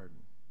of the garden.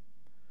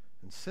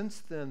 And since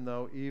then,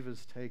 though, Eve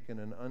has taken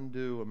an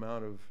undue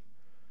amount of,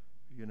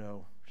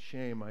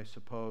 shame, I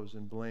suppose,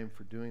 and blame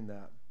for doing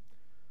that.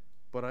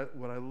 But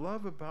what I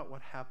love about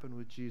what happened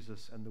with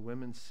Jesus and the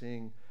women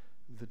seeing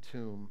the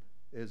tomb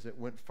is it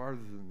went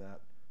farther than that.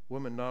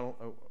 Women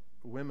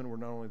were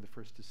not only the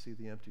first to see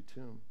the empty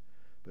tomb,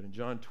 but in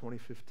John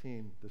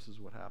 20:15, this is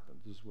what happened.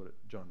 This is what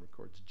John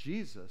records.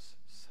 Jesus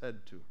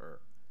said to her,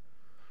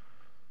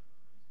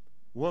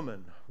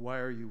 "Woman, why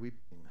are you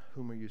weeping?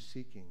 Whom are you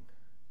seeking?"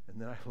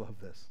 And then I love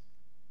this.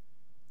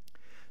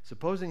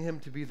 Supposing him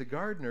to be the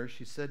gardener,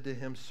 she said to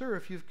him, "Sir,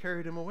 if you've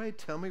carried him away,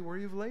 tell me where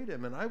you've laid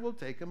him, and I will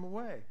take him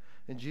away."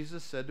 And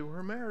Jesus said to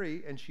her,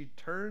 "Mary." And she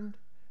turned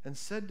and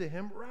said to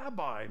him,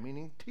 "Rabbi,"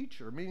 meaning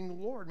teacher,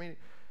 meaning Lord, meaning.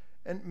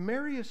 And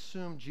Mary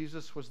assumed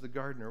Jesus was the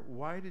gardener.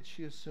 Why did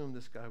she assume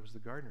this guy was the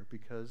gardener?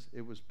 Because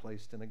it was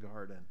placed in a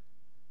garden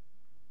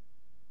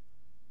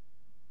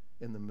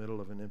in the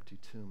middle of an empty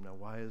tomb. Now,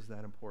 why is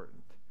that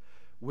important?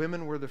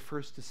 Women were the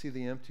first to see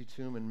the empty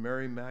tomb, and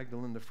Mary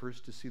Magdalene the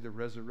first to see the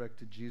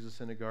resurrected Jesus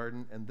in a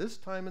garden. And this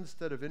time,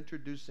 instead of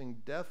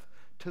introducing death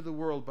to the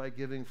world by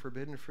giving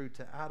forbidden fruit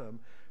to Adam,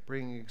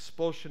 bringing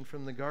expulsion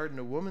from the garden,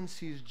 a woman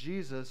sees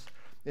Jesus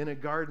in a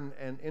garden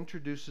and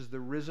introduces the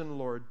risen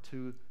Lord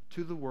to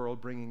the world,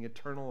 bringing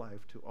eternal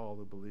life to all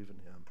who believe in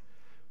him.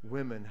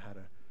 Women had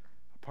a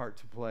part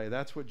to play.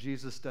 That's what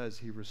Jesus does.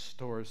 He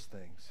restores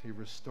things. He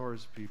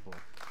restores people.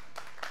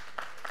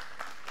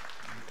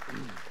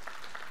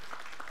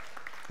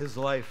 His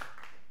life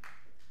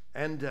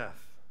and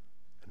death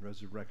and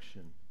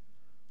resurrection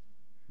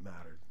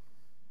mattered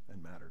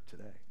and matter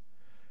today.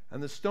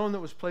 And the stone that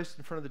was placed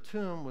in front of the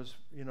tomb was,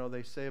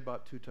 they say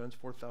about 2 tons,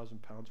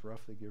 4,000 pounds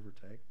roughly, give or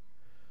take.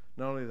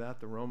 Not only that,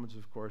 the Romans,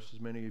 of course, as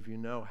many of you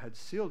know, had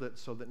sealed it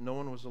so that no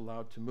one was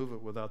allowed to move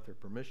it without their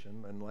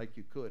permission, and like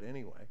you could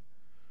anyway,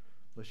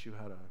 unless you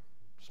had a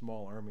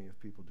small army of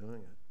people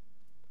doing it.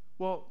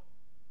 Well,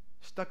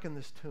 stuck in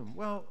this tomb.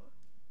 Well,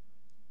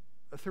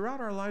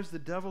 throughout our lives, the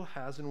devil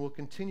has and will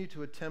continue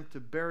to attempt to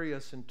bury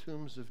us in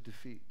tombs of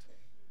defeat,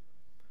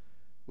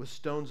 with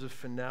stones of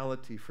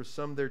finality. For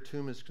some, their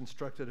tomb is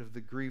constructed of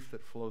the grief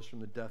that flows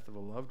from the death of a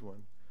loved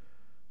one.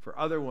 For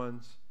other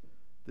ones,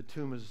 the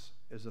tomb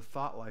is a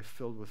thought life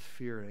filled with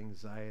fear,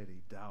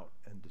 anxiety, doubt,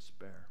 and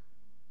despair.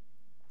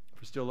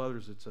 For still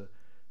others,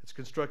 it's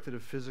constructed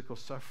of physical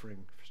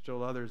suffering. For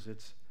still others,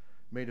 it's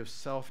made of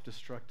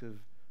self-destructive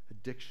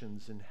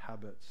addictions and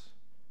habits.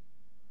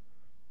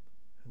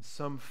 And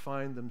some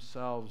find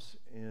themselves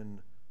in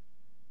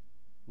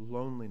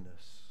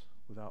loneliness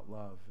without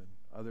love, and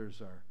others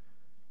are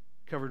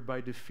covered by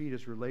defeat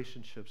as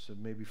relationships have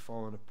maybe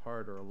fallen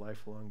apart or a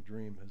lifelong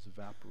dream has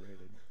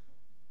evaporated.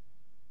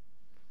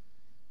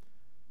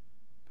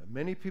 But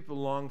many people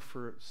long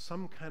for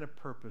some kind of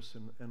purpose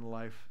in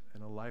life,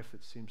 and a life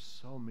that seems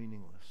so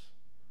meaningless.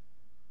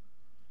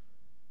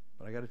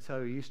 But I got to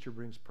tell you, Easter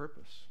brings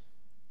purpose.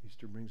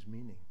 Easter brings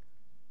meaning.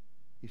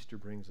 Easter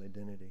brings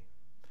identity.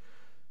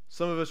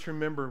 Some of us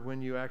remember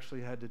when you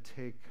actually had to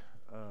take,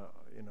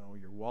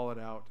 your wallet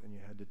out, and you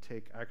had to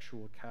take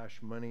actual cash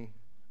money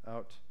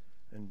out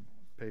and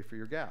pay for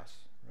your gas,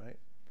 right?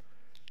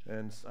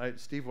 And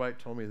Steve White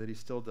told me that he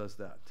still does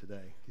that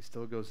today. He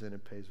still goes in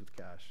and pays with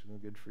cash. No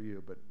good for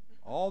you. But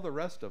all the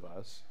rest of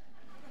us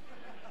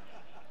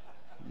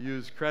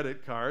use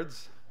credit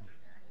cards.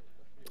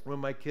 When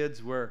my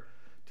kids were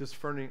just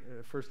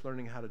first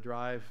learning how to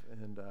drive,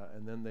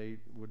 and then they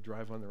would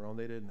drive on their own,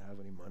 they didn't have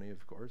any money,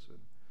 of course. And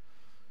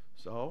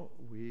so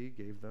we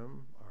gave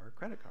them our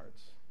credit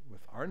cards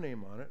with our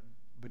name on it,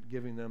 but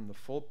giving them the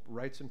full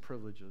rights and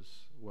privileges.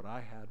 What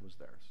I had was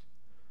theirs.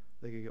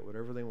 They could get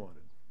whatever they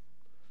wanted.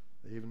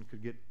 They even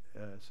could get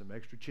some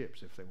extra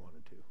chips if they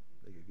wanted to.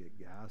 They could get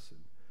gas and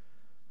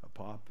a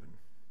pop, and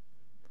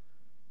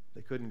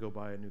they couldn't go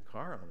buy a new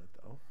car on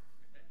it, though.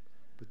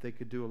 But they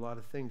could do a lot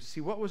of things.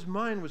 See, what was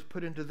mine was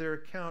put into their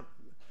account.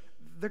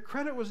 The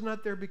credit was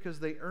not there because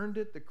they earned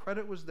it. The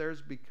credit was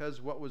theirs because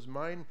what was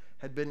mine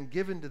had been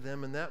given to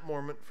them in that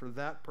moment for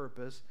that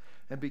purpose.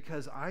 And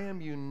because I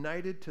am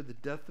united to the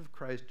death of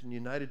Christ and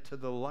united to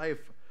the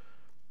life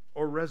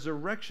or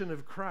resurrection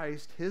of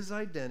Christ, his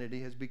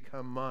identity has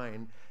become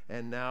mine.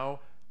 And now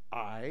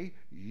I,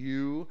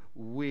 you,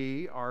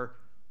 we are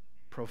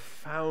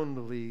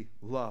profoundly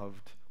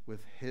loved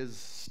with his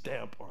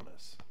stamp on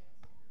us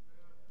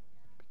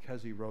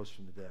because he rose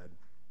from the dead.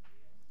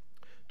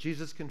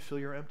 Jesus can fill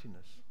your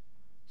emptiness.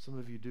 Some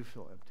of you do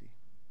feel empty.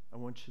 I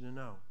want you to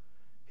know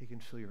he can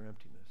fill your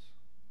emptiness.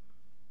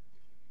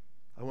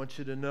 I want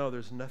you to know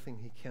there's nothing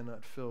he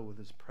cannot fill with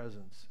his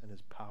presence and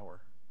his power.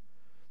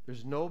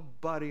 There's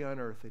nobody on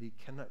earth that he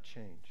cannot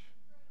change.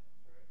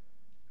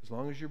 As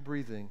long as you're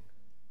breathing,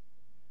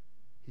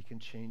 he can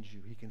change you.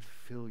 He can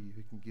fill you.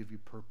 He can give you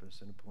purpose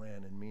and a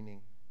plan and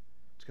meaning.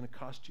 It's going to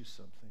cost you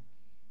something,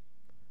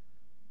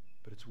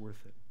 but it's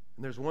worth it.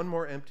 And there's one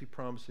more empty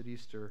promise at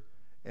Easter: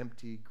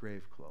 empty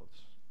grave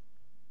clothes.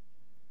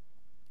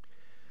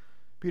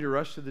 Peter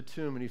rushed to the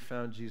tomb and he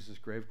found Jesus'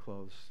 grave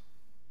clothes.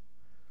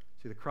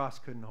 See, the cross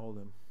couldn't hold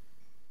him.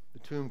 The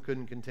tomb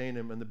couldn't contain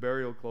him, and the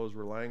burial clothes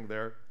were lying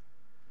there.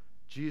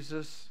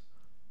 Jesus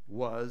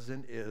was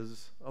and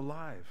is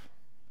alive.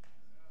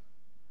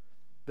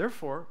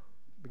 Therefore,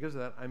 because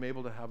of that, I'm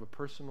able to have a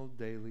personal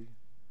daily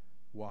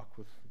walk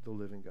with the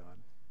living God.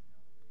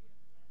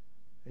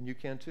 And you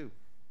can too.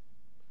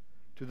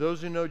 To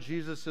those who know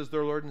Jesus as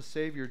their Lord and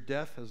Savior,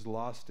 death has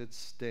lost its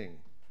sting.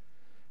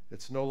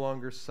 It's no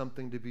longer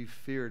something to be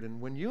feared. And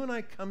when you and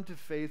I come to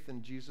faith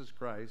in Jesus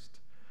Christ,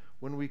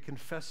 when we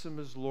confess him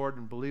as Lord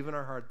and believe in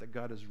our heart that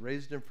God has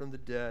raised him from the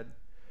dead,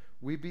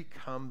 we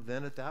become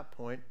then at that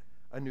point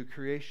a new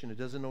creation. It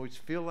doesn't always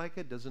feel like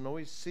it, doesn't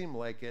always seem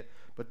like it,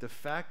 but the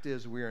fact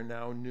is we are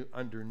now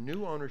under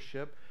new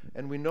ownership,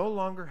 and we no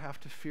longer have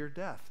to fear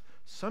death.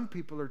 Some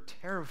people are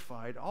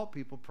terrified. All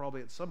people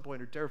probably at some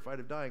point are terrified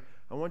of dying.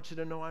 I want you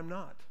to know I'm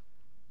not.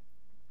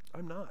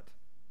 I'm not.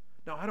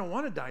 Now, I don't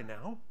want to die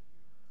now.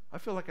 I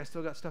feel like I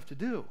still got stuff to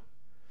do.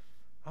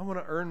 I want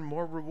to earn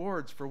more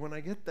rewards for when I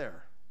get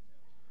there.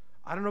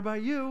 I don't know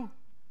about you.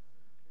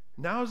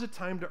 Now's the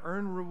time to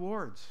earn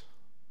rewards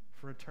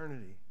for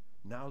eternity.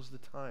 Now's the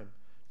time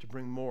to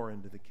bring more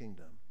into the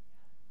kingdom.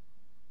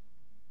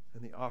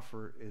 And the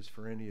offer is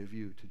for any of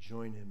you to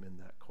join him in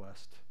that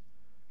quest.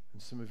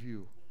 And some of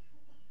you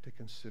to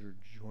consider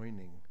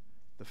joining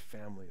the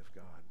family of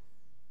God.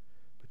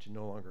 But you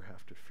no longer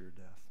have to fear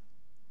death.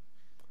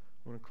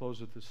 I want to close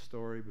with this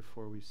story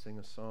before we sing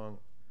a song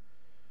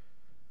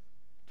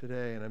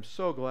today. And I'm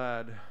so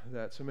glad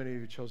that so many of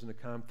you have chosen to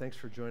come. Thanks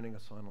for joining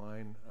us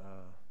online,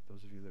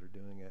 those of you that are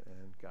doing it.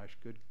 And gosh,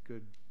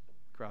 good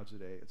crowds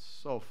today. It's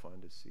so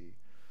fun to see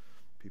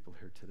people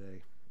here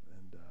today.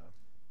 And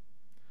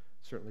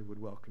certainly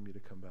would welcome you to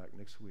come back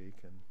next week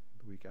and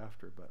the week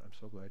after. But I'm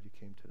so glad you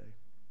came today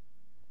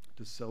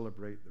to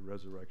celebrate the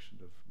resurrection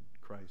of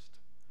Christ.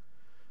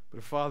 But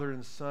a father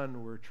and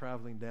son were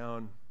traveling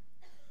down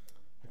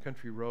a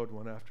country road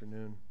one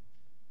afternoon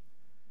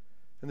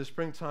in the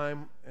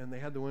springtime, and they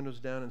had the windows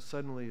down, and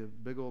suddenly a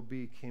big old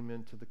bee came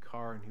into the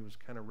car, and he was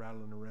kind of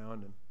rattling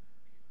around.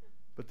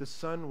 But the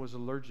son was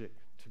allergic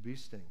to bee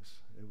stings.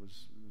 It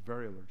was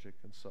very allergic,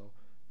 and so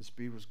this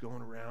bee was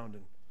going around,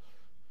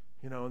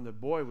 and the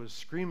boy was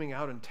screaming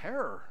out in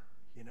terror,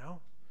 So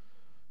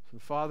the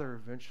father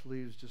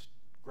eventually just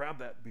grabbed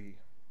that bee,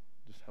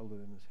 just held it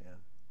in his hand.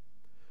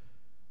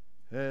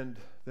 And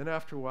then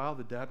after a while,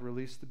 the dad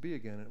released the bee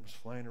again, and it was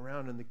flying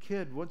around, and the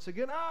kid, once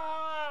again,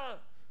 ah!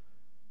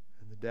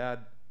 And the dad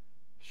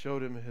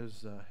showed him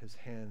his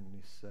hand, and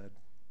he said,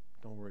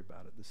 don't worry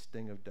about it. The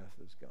sting of death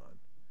is gone.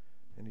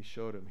 And he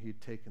showed him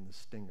he'd taken the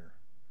stinger.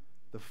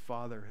 The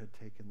father had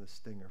taken the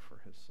stinger for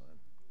his son.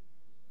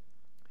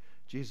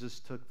 Jesus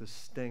took the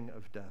sting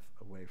of death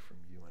away from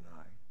you and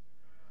I.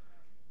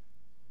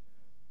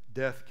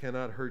 Death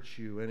cannot hurt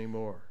you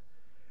anymore.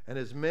 And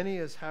as many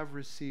as have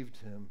received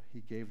him,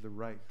 he gave the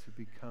right to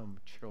become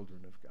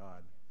children of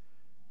God.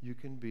 You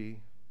can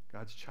be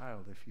God's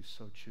child if you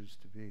so choose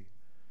to be.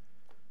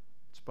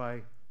 It's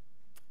by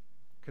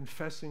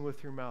confessing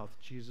with your mouth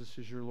Jesus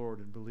is your Lord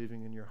and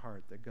believing in your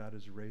heart that God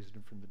has raised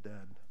him from the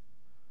dead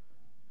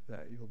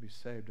that you'll be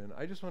saved. And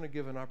I just want to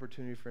give an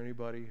opportunity for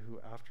anybody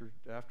who after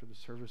the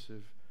service,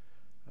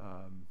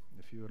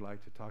 if you would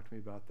like to talk to me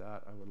about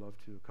that, I would love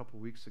to. A couple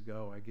weeks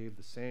ago, I gave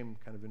the same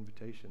kind of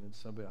invitation, and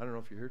somebody, I don't know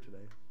if you're here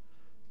today,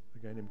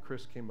 a guy named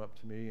Chris came up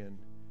to me, and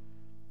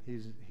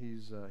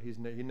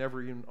he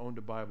never even owned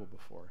a Bible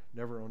before.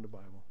 Never owned a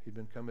Bible. He'd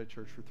been coming to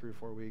church for 3 or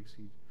 4 weeks.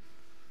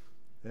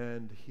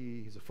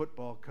 He's a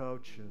football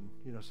coach, and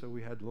so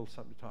we had a little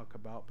something to talk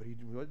about, but he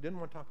didn't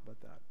want to talk about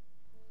that.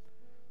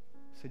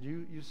 He said,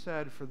 you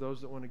said for those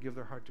that want to give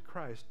their heart to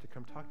Christ to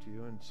come talk to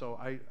you. And so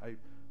I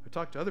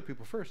talked to other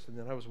people first, and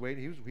then I was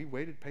waiting. He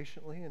waited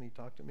patiently, and he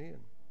talked to me, and,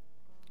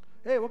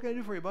 hey, what can I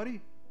do for you,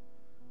 buddy?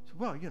 I said,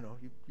 well,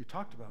 you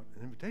talked about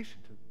an invitation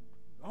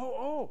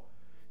to,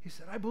 He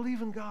said, I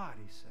believe in God,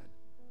 he said.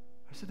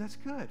 I said, that's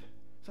good.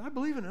 I said, I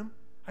believe in him.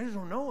 I just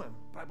don't know him,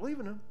 but I believe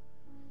in him.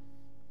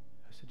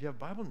 I said, do you have a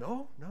Bible?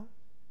 No,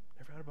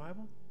 never had a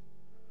Bible.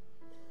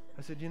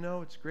 I said,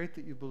 it's great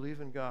that you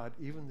believe in God.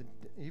 Even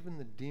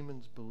the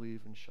demons believe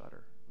and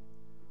shudder.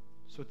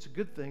 So it's a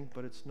good thing,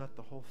 but it's not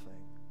the whole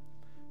thing.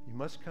 You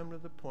must come to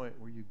the point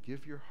where you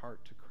give your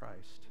heart to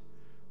Christ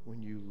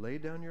when you lay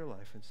down your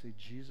life and say,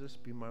 Jesus,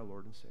 be my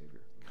Lord and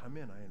Savior. Come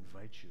in, I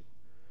invite you.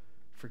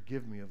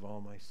 Forgive me of all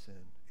my sin.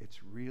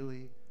 It's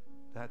really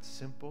that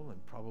simple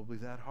and probably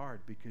that hard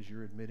because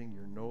you're admitting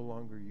you're no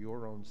longer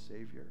your own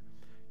Savior.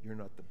 You're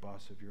not the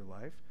boss of your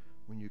life.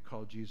 When you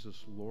call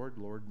Jesus Lord,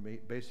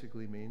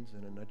 basically means,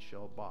 in a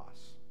nutshell,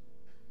 boss.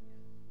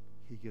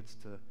 He gets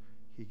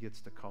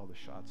to call the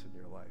shots in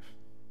your life.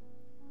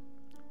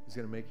 He's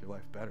going to make your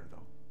life better,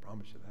 though.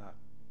 Promise you that.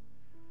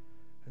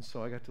 And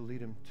so I got to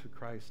lead him to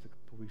Christ a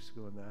couple weeks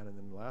ago in that, and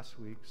then last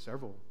week,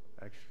 several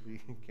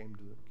actually came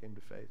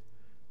to faith.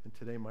 And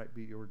today might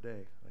be your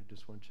day. I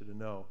just want you to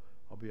know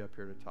I'll be up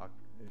here to talk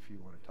if you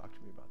want to talk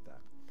to me about that.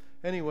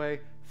 Anyway,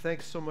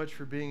 thanks so much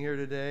for being here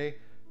today.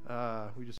 We just